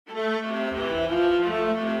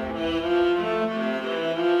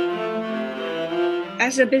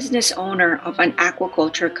As a business owner of an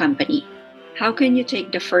aquaculture company, how can you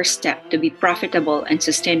take the first step to be profitable and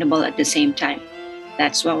sustainable at the same time?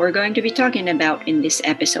 That's what we're going to be talking about in these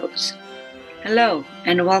episodes. Hello,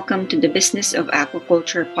 and welcome to the Business of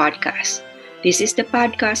Aquaculture podcast. This is the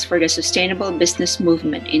podcast for the sustainable business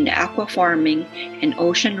movement in the aqua farming and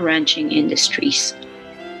ocean ranching industries.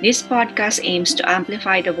 This podcast aims to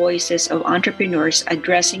amplify the voices of entrepreneurs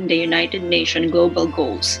addressing the United Nations Global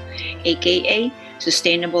Goals, aka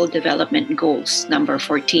Sustainable Development Goals number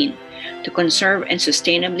 14, to conserve and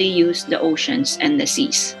sustainably use the oceans and the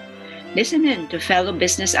seas. Listen in to fellow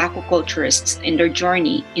business aquaculturists in their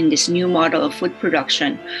journey in this new model of food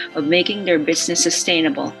production of making their business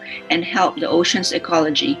sustainable and help the ocean's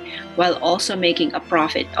ecology while also making a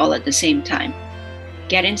profit all at the same time.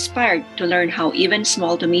 Get inspired to learn how even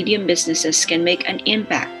small to medium businesses can make an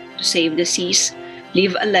impact to save the seas,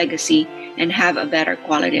 leave a legacy, and have a better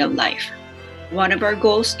quality of life. One of our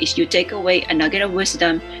goals is to take away a nugget of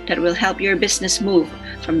wisdom that will help your business move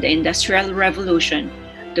from the Industrial Revolution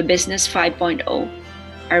to Business 5.0.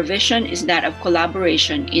 Our vision is that of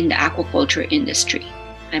collaboration in the aquaculture industry.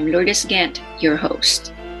 I'm Lourdes Gant, your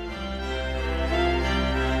host.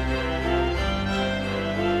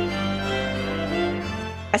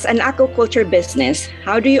 As an aquaculture business,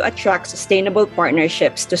 how do you attract sustainable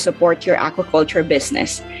partnerships to support your aquaculture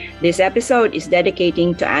business? This episode is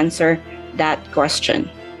dedicating to answer that question.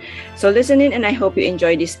 So listen in, and I hope you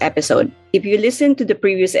enjoy this episode. If you listen to the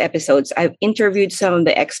previous episodes, I've interviewed some of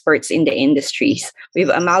the experts in the industries. We've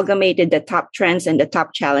amalgamated the top trends and the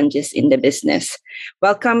top challenges in the business.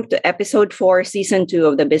 Welcome to episode 4, season 2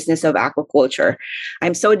 of the Business of Aquaculture.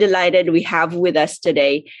 I'm so delighted we have with us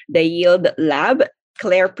today the Yield Lab,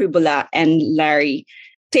 Claire Pribula and Larry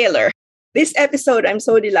Taylor. This episode, I'm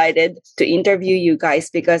so delighted to interview you guys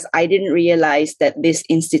because I didn't realize that this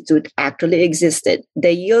institute actually existed.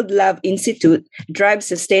 The Yield Lab Institute drives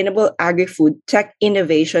sustainable agri-food tech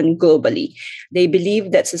innovation globally. They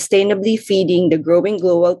believe that sustainably feeding the growing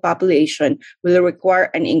global population will require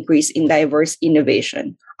an increase in diverse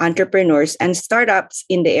innovation, entrepreneurs, and startups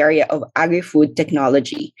in the area of agri-food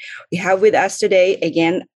technology. We have with us today,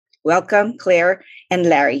 again, welcome Claire and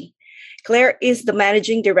Larry. Claire is the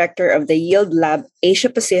managing director of the Yield Lab Asia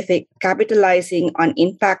Pacific, capitalizing on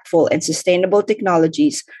impactful and sustainable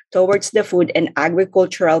technologies towards the food and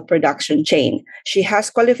agricultural production chain. She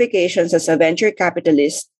has qualifications as a venture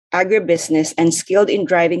capitalist, agribusiness, and skilled in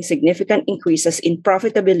driving significant increases in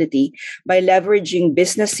profitability by leveraging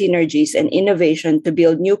business synergies and innovation to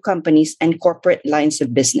build new companies and corporate lines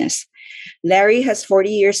of business. Larry has 40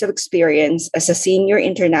 years of experience as a senior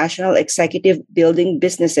international executive building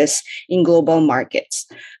businesses in global markets.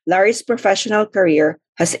 Larry's professional career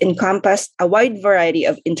has encompassed a wide variety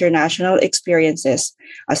of international experiences,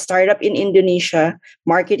 a startup in Indonesia,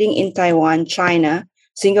 marketing in Taiwan, China,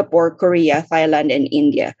 Singapore, Korea, Thailand, and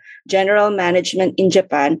India. General management in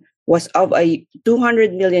Japan was of a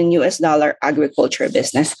 $200 million agriculture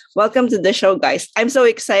business. Welcome to the show, guys. I'm so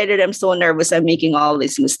excited. I'm so nervous. I'm making all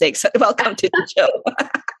these mistakes. Welcome to the show.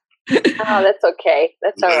 Oh, that's okay.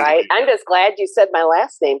 That's all right. I'm just glad you said my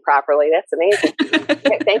last name properly. That's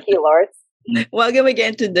amazing. Thank you, Lourdes. Welcome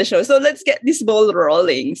again to the show. So let's get this ball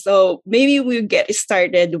rolling. So maybe we'll get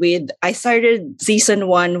started with, I started season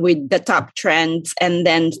 1 with the top trends. And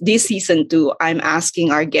then this season 2, I'm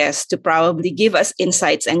asking our guests to probably give us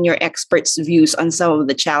insights and your experts' views on some of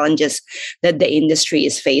the challenges that the industry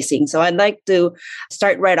is facing. So I'd like to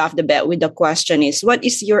start right off the bat with the question is, what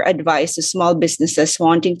is your advice to small businesses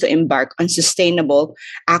wanting to embark on sustainable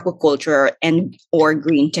aquaculture and or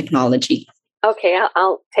green technology? Okay,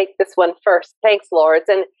 I'll take this one first. Thanks, Lourdes.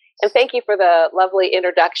 And thank you for the lovely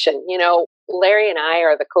introduction. You know, Larry and I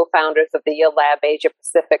are the co-founders of the Yield Lab Asia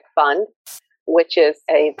Pacific Fund, which is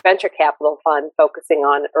a venture capital fund focusing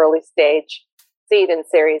on early stage seed and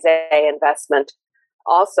Series A investment.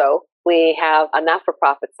 Also, we have a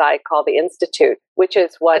not-for-profit side called the Institute, which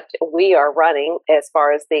is what we are running as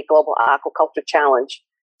far as the Global Aquaculture Challenge.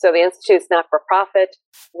 So the Institute is not-for-profit.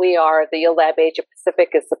 We are, the Yield Lab Asia Pacific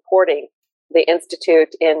is supporting the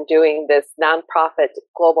Institute in doing this nonprofit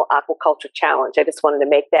Global Aquaculture Challenge. I just wanted to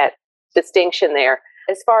make that distinction there.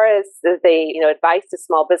 As far as the advice to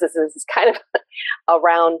small businesses is kind of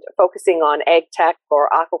around focusing on ag tech or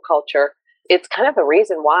aquaculture. It's kind of the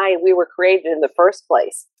reason why we were created in the first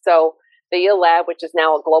place. So the Yield Lab, which is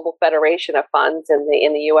now a global federation of funds in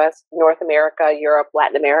the U.S., North America, Europe,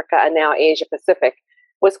 Latin America, and now Asia Pacific,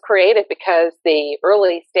 was created because the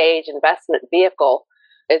early stage investment vehicle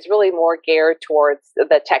is really more geared towards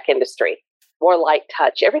the tech industry, more light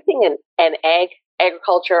touch. Everything in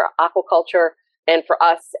agriculture, aquaculture, And for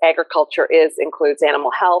us, agriculture includes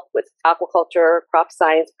animal health with aquaculture, crop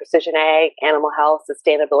science, precision ag, animal health,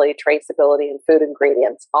 sustainability, traceability, and food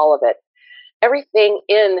ingredients, all of it. Everything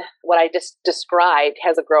in what I just described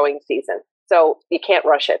has a growing season, so you can't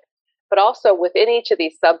rush it. But also within each of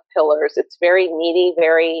these sub-pillars, it's very meaty,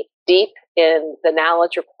 very deep in the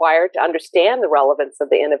knowledge required to understand the relevance of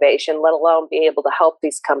the innovation, let alone be able to help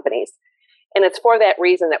these companies. And it's for that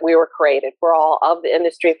reason that we were created. We're all of the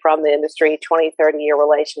industry, from the industry, 20, 30-year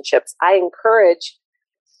relationships. I encourage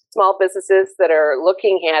small businesses that are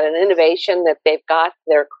looking at an innovation that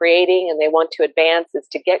they're creating and they want to advance, is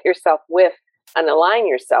to get yourself with and align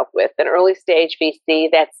yourself with an early stage VC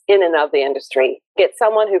that's in and of the industry. Get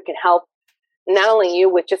someone who can help not only you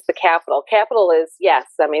with just the capital. Capital is, yes,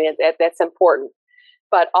 I mean, that's important.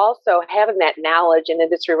 But also having that knowledge and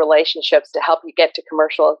industry relationships to help you get to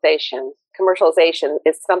commercialization. Commercialization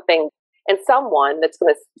is something and someone that's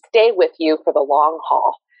going to stay with you for the long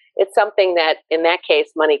haul. It's something that, in that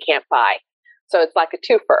case, money can't buy. So it's like a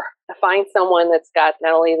twofer. Find someone that's got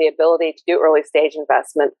not only the ability to do early stage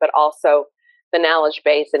investment, but also the knowledge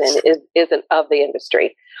base and isn't of the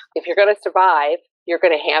industry. If you're going to survive, you're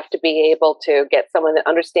going to have to be able to get someone that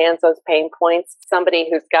understands those pain points, somebody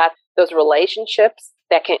who's got those relationships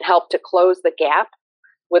that can help to close the gap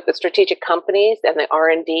with the strategic companies and the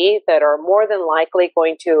R&D that are more than likely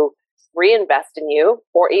going to reinvest in you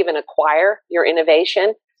or even acquire your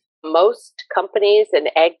innovation. Most companies in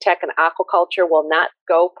ag tech and aquaculture will not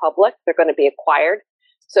go public. They're going to be acquired.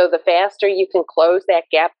 So the faster you can close that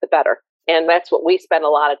gap, the better. And that's what we spend a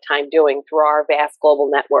lot of time doing through our vast global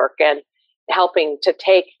network and helping to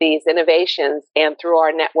take these innovations and through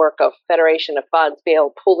our network of Federation of Funds, be able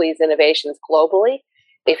to pull these innovations globally.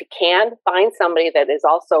 If you can, find somebody that is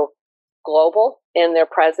also global in their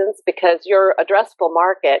presence, because your addressable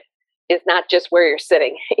market is not just where you're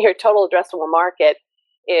sitting. Your total addressable market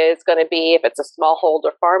is going to be, if it's a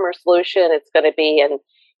smallholder farmer solution, it's going to be in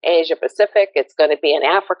Asia Pacific, it's going to be in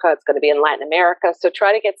Africa, it's going to be in Latin America. So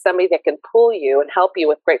try to get somebody that can pull you and help you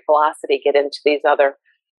with great velocity get into these other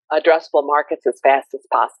addressable markets as fast as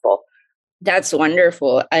possible. That's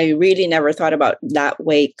wonderful. I really never thought about that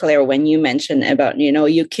way, Claire, when you mentioned about,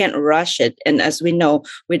 you can't rush it. And as we know,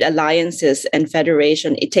 with alliances and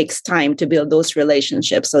federation, it takes time to build those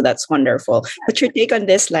relationships. So that's wonderful. What's your take on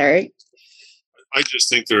this, Larry? I just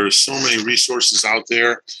think there are so many resources out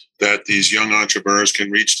there that these young entrepreneurs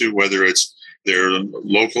can reach to, whether it's their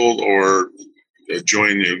local or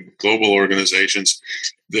join global organizations.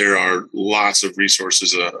 There are lots of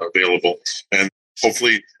resources available. And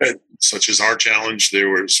hopefully, such as our challenge,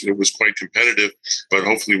 it was quite competitive, but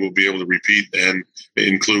hopefully we'll be able to repeat and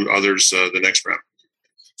include others the next round.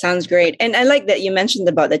 Sounds great. And I like that you mentioned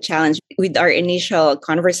about the challenge. With our initial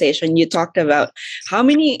conversation, you talked about how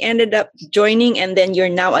many ended up joining, and then you're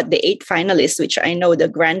now at the 8 finalists, which I know the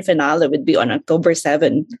grand finale would be on October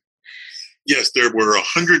 7th. Yes, there were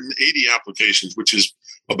 180 applications, which is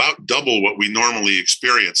about double what we normally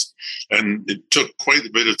experience. And it took quite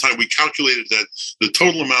a bit of time. We calculated that the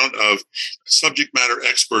total amount of subject matter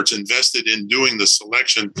experts invested in doing the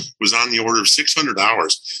selection was on the order of 600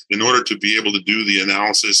 hours in order to be able to do the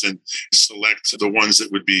analysis and select the ones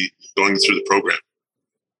that would be going through the program.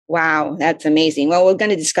 Wow, that's amazing. Well, we're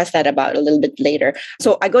going to discuss that about a little bit later.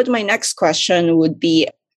 So I go to my next question would be,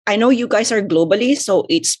 I know you guys are globally, so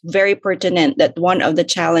it's very pertinent that one of the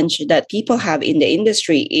challenges that people have in the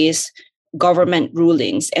industry is government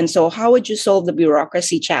rulings. And so how would you solve the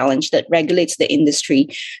bureaucracy challenge that regulates the industry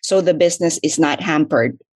so the business is not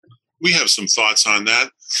hampered? We have some thoughts on that.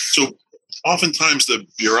 So oftentimes the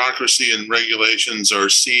bureaucracy and regulations are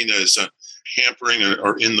seen as hampering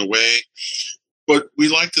or in the way. But we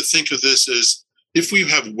like to think of this as, if we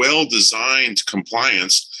have well-designed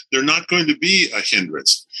compliance, they're not going to be a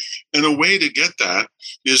hindrance. And a way to get that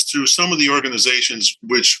is through some of the organizations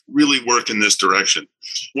which really work in this direction.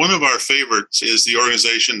 One of our favorites is the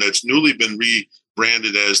organization that's newly been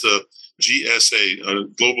rebranded as the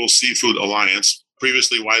GSA, Global Seafood Alliance,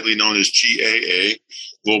 previously widely known as GAA,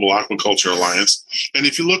 Global Aquaculture Alliance. And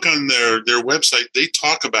if you look on their website, they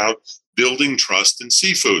talk about building trust in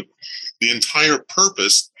seafood. The entire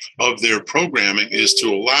purpose of their programming is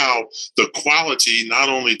to allow the quality not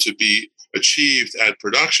only to be achieved at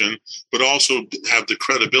production, but also have the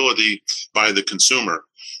credibility by the consumer.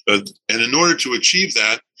 And in order to achieve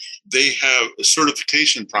that, they have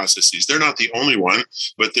certification processes. They're not the only one,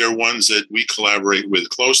 but they're ones that we collaborate with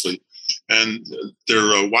closely. And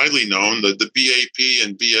they're widely known that the BAP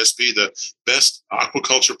and BSP, the best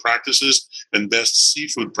aquaculture practices and best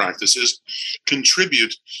seafood practices,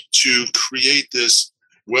 contribute to create this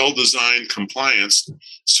well-designed compliance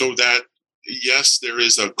so that yes, there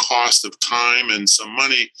is a cost of time and some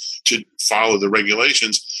money to follow the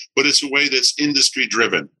regulations, but it's a way that's industry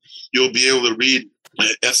driven. You'll be able to read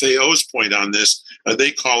FAO's point on this.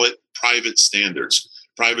 They call it private standards.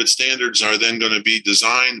 Private standards are then going to be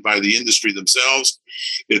designed by the industry themselves.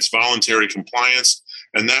 It's voluntary compliance.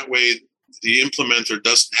 And that way, the implementer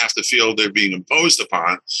doesn't have to feel they're being imposed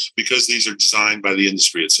upon because these are designed by the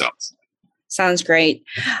industry itself. Sounds great.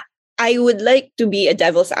 I would like to be a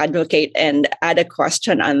devil's advocate and add a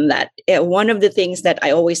question on that. One of the things that I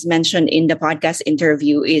always mention in the podcast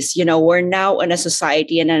interview is, we're now in a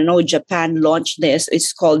society, and I know Japan launched this.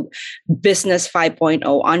 It's called Business 5.0,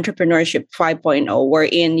 Entrepreneurship 5.0,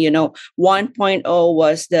 wherein, 1.0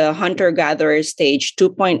 was the hunter-gatherer stage,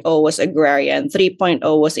 2.0 was agrarian,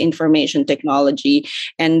 3.0 was information technology.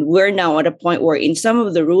 And we're now at a point where in some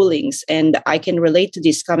of the rulings, and I can relate to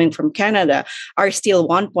this coming from Canada, are still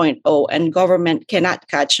 1.0. And government cannot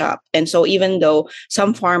catch up. And so even though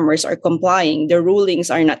some farmers are complying, the rulings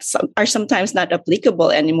are sometimes not applicable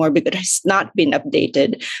anymore because it has not been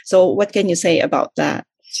updated. So what can you say about that?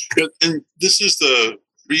 And this is the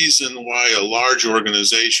reason why a large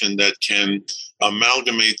organization that can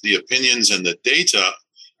amalgamate the opinions and the data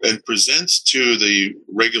and presents to the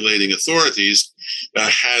regulating authorities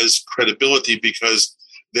has credibility because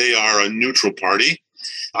they are a neutral party.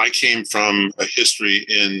 I came from a history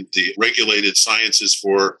in the regulated sciences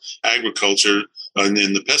for agriculture and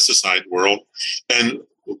in the pesticide world. And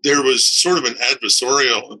there was sort of an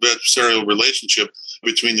adversarial relationship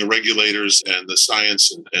between the regulators and the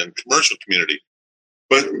science and commercial community.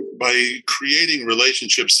 But by creating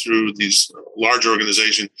relationships through these large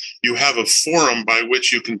organizations, you have a forum by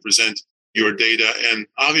which you can present your data. And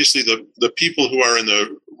obviously the people who are in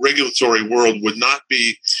the regulatory world would not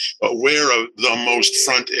be aware of the most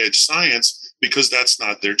front edge science because that's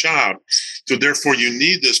not their job. So therefore you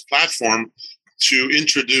need this platform to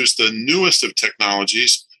introduce the newest of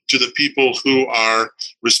technologies to the people who are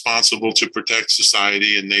responsible to protect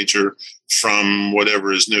society and nature from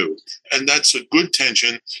whatever is new. And that's a good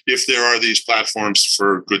tension if there are these platforms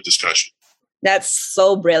for good discussion. That's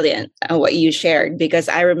so brilliant what you shared, because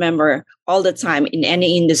I remember all the time in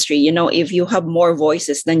any industry, if you have more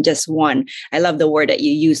voices than just one, I love the word that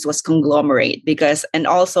you used was conglomerate, and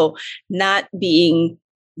also not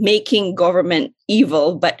making government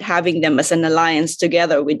evil, but having them as an alliance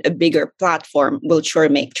together with a bigger platform will sure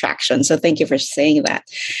make traction. So thank you for saying that.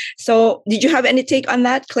 So did you have any take on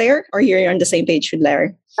that, Claire, or you're on the same page with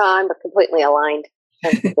Larry? I'm completely aligned.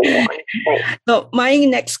 So my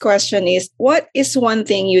next question is, what is one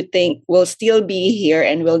thing you think will still be here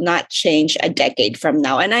and will not change a decade from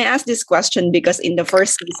now? And I ask this question because in the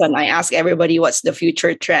first season, I asked everybody what's the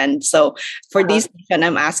future trend. So for this season,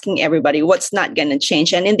 I'm asking everybody what's not going to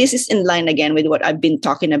change. And this is in line again with what I've been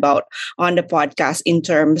talking about on the podcast in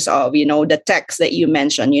terms of, the techs that you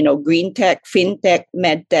mentioned, green tech, fintech,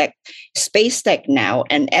 med tech, space tech now,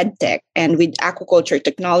 and ed tech. And with aquaculture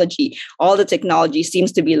technology, all the technology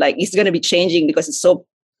seems to be like it's going to be changing because it's so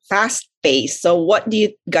fast paced. So what do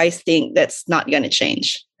you guys think that's not going to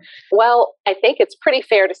change? Well, I think it's pretty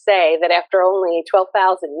fair to say that after only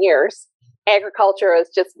 12,000 years, agriculture is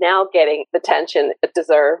just now getting the attention it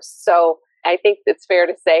deserves. So I think it's fair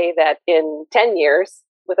to say that in 10 years,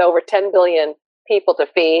 with over 10 billion people to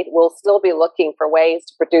feed, we'll still be looking for ways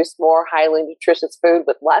to produce more highly nutritious food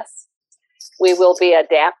with less. We will be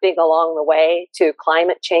adapting along the way to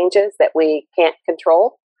climate changes that we can't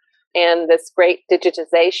control. And this great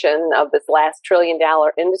digitization of this last $1 trillion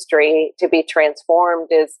industry to be transformed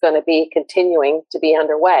is going to be continuing to be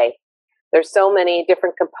underway. There's so many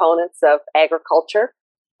different components of agriculture.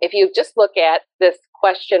 If you just look at this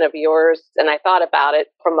question of yours, and I thought about it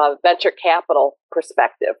from a venture capital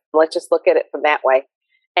perspective, let's just look at it from that way.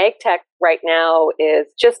 Ag tech right now is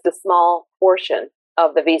just a small portion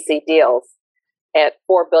of the VC deals at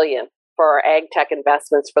 $4 billion for our ag tech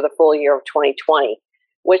investments for the full year of 2020,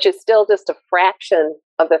 which is still just a fraction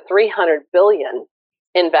of the $300 billion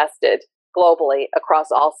invested globally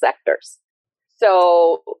across all sectors.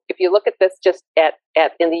 So if you look at this just at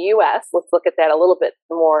in the U.S., let's look at that a little bit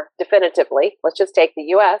more definitively. Let's just take the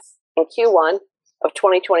U.S. in Q1 of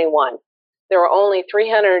 2021. There were only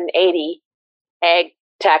 380 ag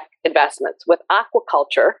tech investments, with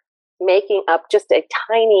aquaculture making up just a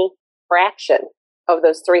tiny fraction of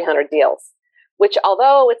those 300 deals, which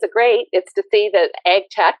although it's to see that ag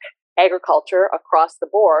tech, agriculture across the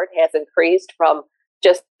board has increased from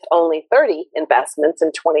just only 30 investments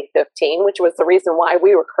in 2015, which was the reason why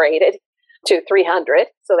we were created, to 300.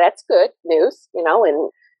 So that's good news, in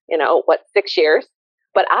 6 years.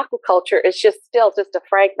 But aquaculture is still just a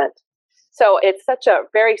fragment. So it's such a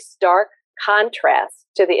very stark contrast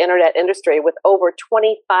to the internet industry with over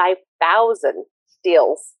 25,000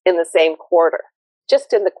 deals in the same quarter,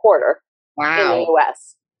 just in the quarter in the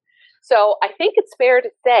US. So I think it's fair to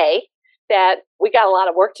say that we got a lot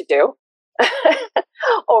of work to do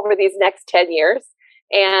over these next 10 years.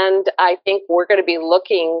 And I think we're going to be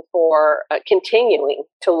looking for, continuing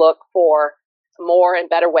to look for more and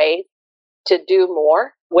better ways to do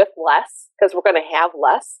more with less, because we're going to have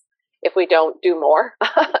less if we don't do more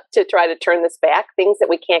to try to turn this back, things that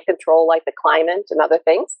we can't control, like the climate and other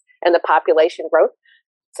things, and the population growth.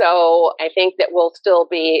 So I think that we'll still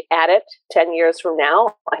be at it 10 years from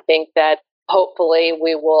now. I think that hopefully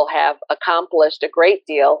we will have accomplished a great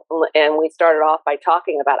deal. And we started off by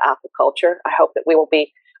talking about aquaculture. I hope that we will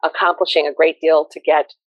be accomplishing a great deal to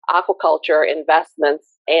get aquaculture investments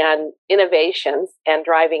and innovations and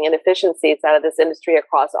driving inefficiencies out of this industry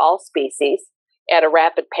across all species at a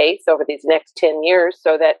rapid pace over these next 10 years,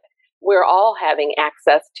 so that we're all having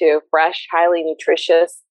access to fresh, highly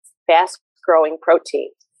nutritious, fast-growing protein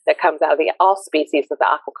that comes out of all species of the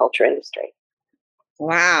aquaculture industry.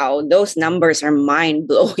 Wow, those numbers are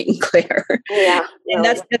mind-blowing, Claire. Yeah. And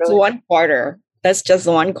that's just really one quarter. That's just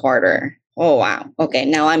one quarter. Oh, wow. Okay,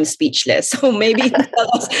 now I'm speechless. So maybe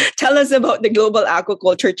tell us about the Global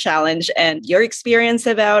Aquaculture Challenge and your experience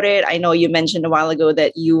about it. I know you mentioned a while ago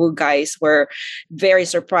that you guys were very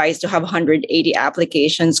surprised to have 180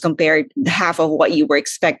 applications compared to half of what you were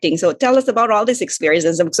expecting. So tell us about all these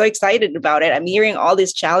experiences. I'm so excited about it. I'm hearing all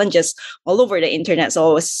these challenges all over the internet. So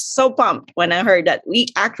I was so pumped when I heard that we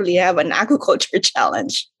actually have an aquaculture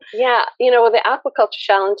challenge. Yeah, the aquaculture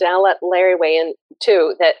challenge, and I'll let Larry weigh in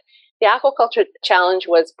too, that the Aquaculture Challenge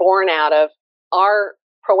was born out of our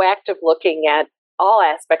proactive looking at all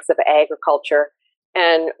aspects of agriculture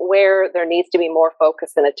and where there needs to be more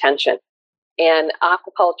focus and attention. And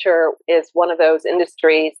aquaculture is one of those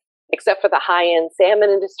industries, except for the high-end salmon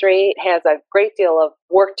industry, it has a great deal of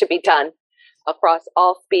work to be done across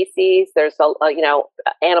all species. There's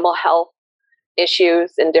animal health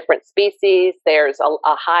issues in different species. There's a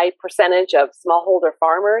high percentage of smallholder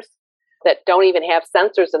farmers that don't even have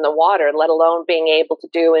sensors in the water, let alone being able to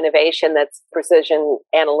do innovation that's precision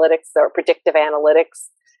analytics or predictive analytics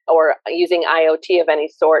or using IoT of any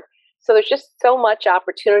sort. So there's just so much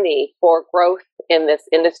opportunity for growth in this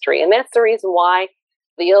industry. And that's the reason why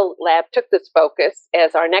the Yield Lab took this focus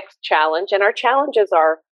as our next challenge. And our challenges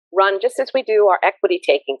are run just as we do our equity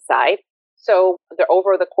taking side. So they're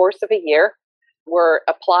over the course of a year. We're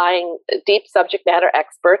applying deep subject matter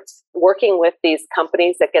experts, working with these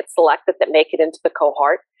companies that get selected that make it into the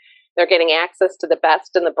cohort. They're getting access to the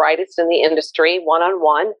best and the brightest in the industry,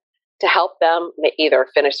 one-on-one, to help them either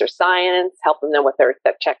finish their science, helping them with their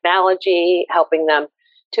technology, helping them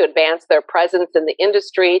to advance their presence in the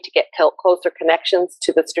industry, to get closer connections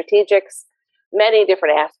to the strategics, many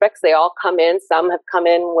different aspects. They all come in. Some have come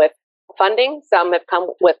in with funding. Some have come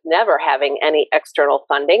with never having any external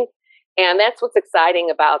funding. And that's what's exciting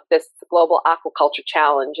about this Global Aquaculture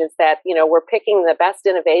Challenge is that, we're picking the best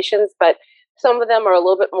innovations, but some of them are a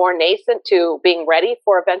little bit more nascent to being ready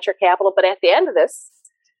for venture capital. But at the end of this,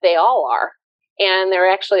 they all are. And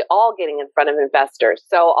they're actually all getting in front of investors.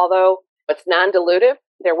 So although it's non-dilutive,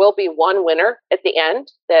 there will be one winner at the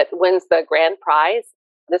end that wins the grand prize.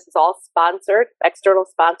 This is all sponsored, external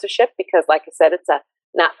sponsorship, because like I said, it's a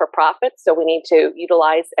not-for-profit. So we need to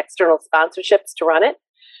utilize external sponsorships to run it.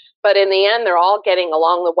 But in the end, they're all getting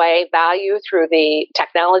along the way value through the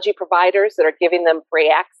technology providers that are giving them free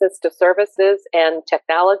access to services and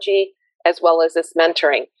technology, as well as this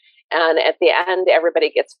mentoring. And at the end,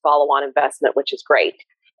 everybody gets follow-on investment, which is great.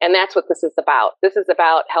 And that's what this is about. This is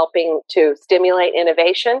about helping to stimulate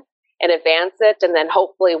innovation and advance it. And then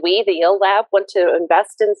hopefully we, the Yield Lab, want to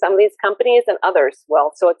invest in some of these companies and others.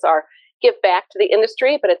 Well, so it's our give back to the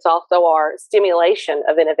industry, but it's also our stimulation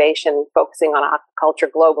of innovation, focusing on aquaculture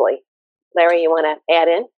globally. Larry, you want to add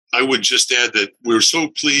in? I would just add that we're so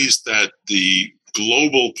pleased that the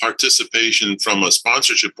global participation from a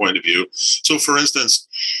sponsorship point of view. So, for instance,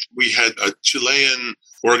 we had a Chilean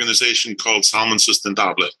organization called Salmon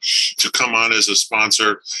Sustentable to come on as a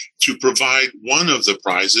sponsor to provide one of the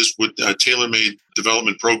prizes with a tailor-made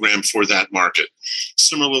development program for that market.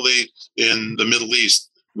 Similarly, in the Middle East,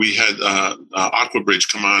 we had Aquabridge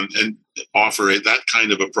come on and offer that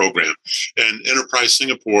kind of a program, and Enterprise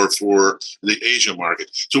Singapore for the Asia market.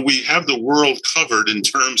 So we have the world covered in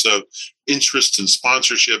terms of interests and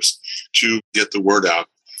sponsorships to get the word out.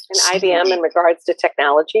 And IBM in regards to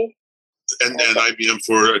technology. And IBM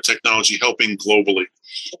for technology helping globally.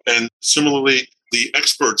 And similarly, The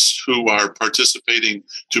experts who are participating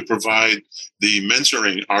to provide the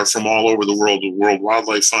mentoring are from all over the world. The World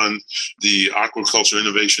Wildlife Fund, the Aquaculture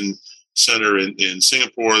Innovation Center in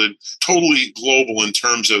Singapore, totally global in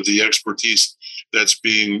terms of the expertise that's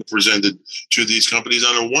being presented to these companies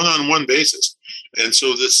on a one-on-one basis. And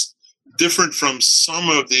so this different from some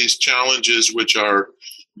of these challenges, which are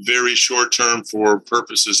very short-term for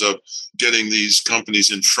purposes of getting these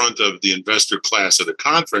companies in front of the investor class at a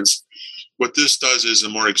conference. What this does is a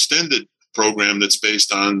more extended program that's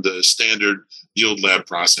based on the standard Yield Lab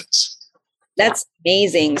process. That's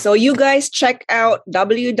amazing. So you guys check out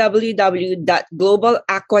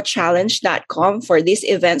www.globalaquachallenge.com for this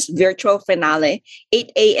event's virtual finale,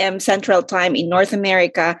 8 a.m. Central Time in North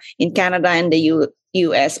America, in Canada, and the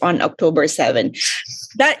US on October 7.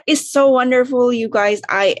 That is so wonderful, you guys.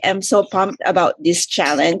 I am so pumped about this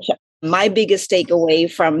challenge. My biggest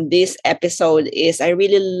takeaway from this episode is I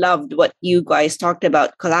really loved what you guys talked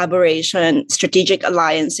about: collaboration, strategic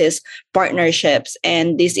alliances, partnerships.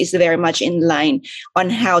 And this is very much in line on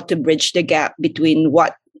how to bridge the gap between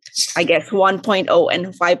what I guess 1.0 and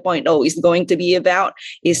 5.0 is going to be about,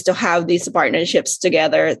 is to have these partnerships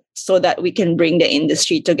together so that we can bring the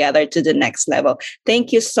industry together to the next level.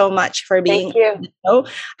 Thank you so much for being on the show.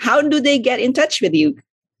 How do they get in touch with you?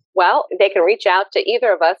 Well, they can reach out to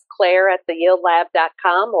either of us, Claire at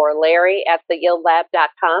theyieldlab.com or Larry at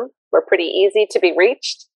theyieldlab.com. We're pretty easy to be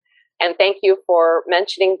reached. And thank you for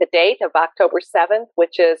mentioning the date of October 7th,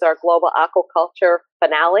 which is our Global Aquaculture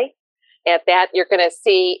finale. At that, you're going to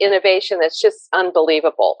see innovation that's just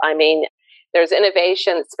unbelievable. I mean, there's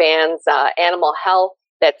innovation that spans animal health,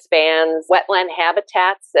 that spans wetland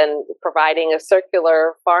habitats and providing a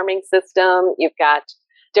circular farming system. You've got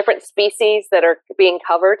different species that are being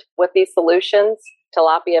covered with these solutions: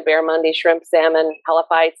 tilapia, barramundi, shrimp, salmon,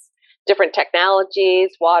 helophytes, different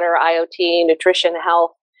technologies, water, IoT, nutrition,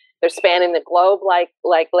 health. They're spanning the globe, like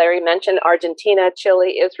Larry mentioned: Argentina,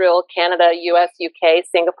 Chile, Israel, Canada, US, UK,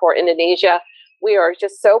 Singapore, Indonesia. We are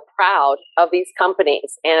just so proud of these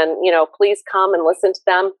companies. And, please come and listen to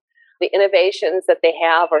them. The innovations that they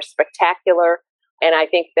have are spectacular. And I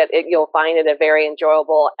think that you'll find it a very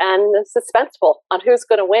enjoyable and suspenseful on who's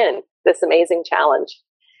going to win this amazing challenge.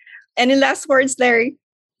 Any last words, Larry?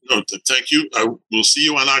 No, thank you. We'll see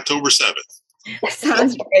you on October 7th.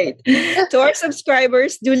 Sounds great. To our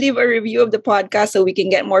subscribers, do leave a review of the podcast so we can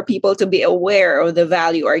get more people to be aware of the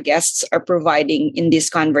value our guests are providing in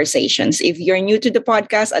these conversations. If you're new to the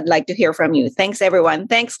podcast, I'd like to hear from you. Thanks, everyone.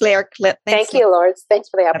 Thanks, Claire. Thank you, Lawrence. Thanks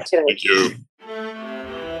for the opportunity. Thank you.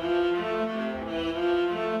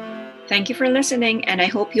 Thank you for listening, and I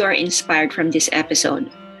hope you are inspired from this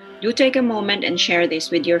episode. Do take a moment and share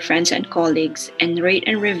this with your friends and colleagues, and rate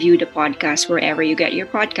and review the podcast wherever you get your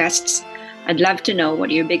podcasts. I'd love to know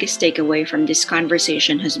what your biggest takeaway from this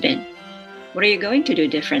conversation has been. What are you going to do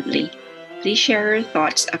differently? Please share your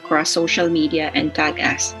thoughts across social media and tag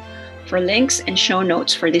us. For links and show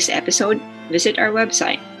notes for this episode, visit our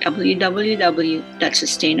website,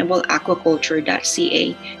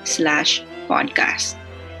 www.sustainableaquaculture.ca/podcast.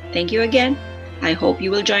 Thank you again. I hope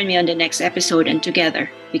you will join me on the next episode, and together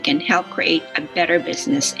we can help create a better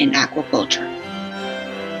business in aquaculture.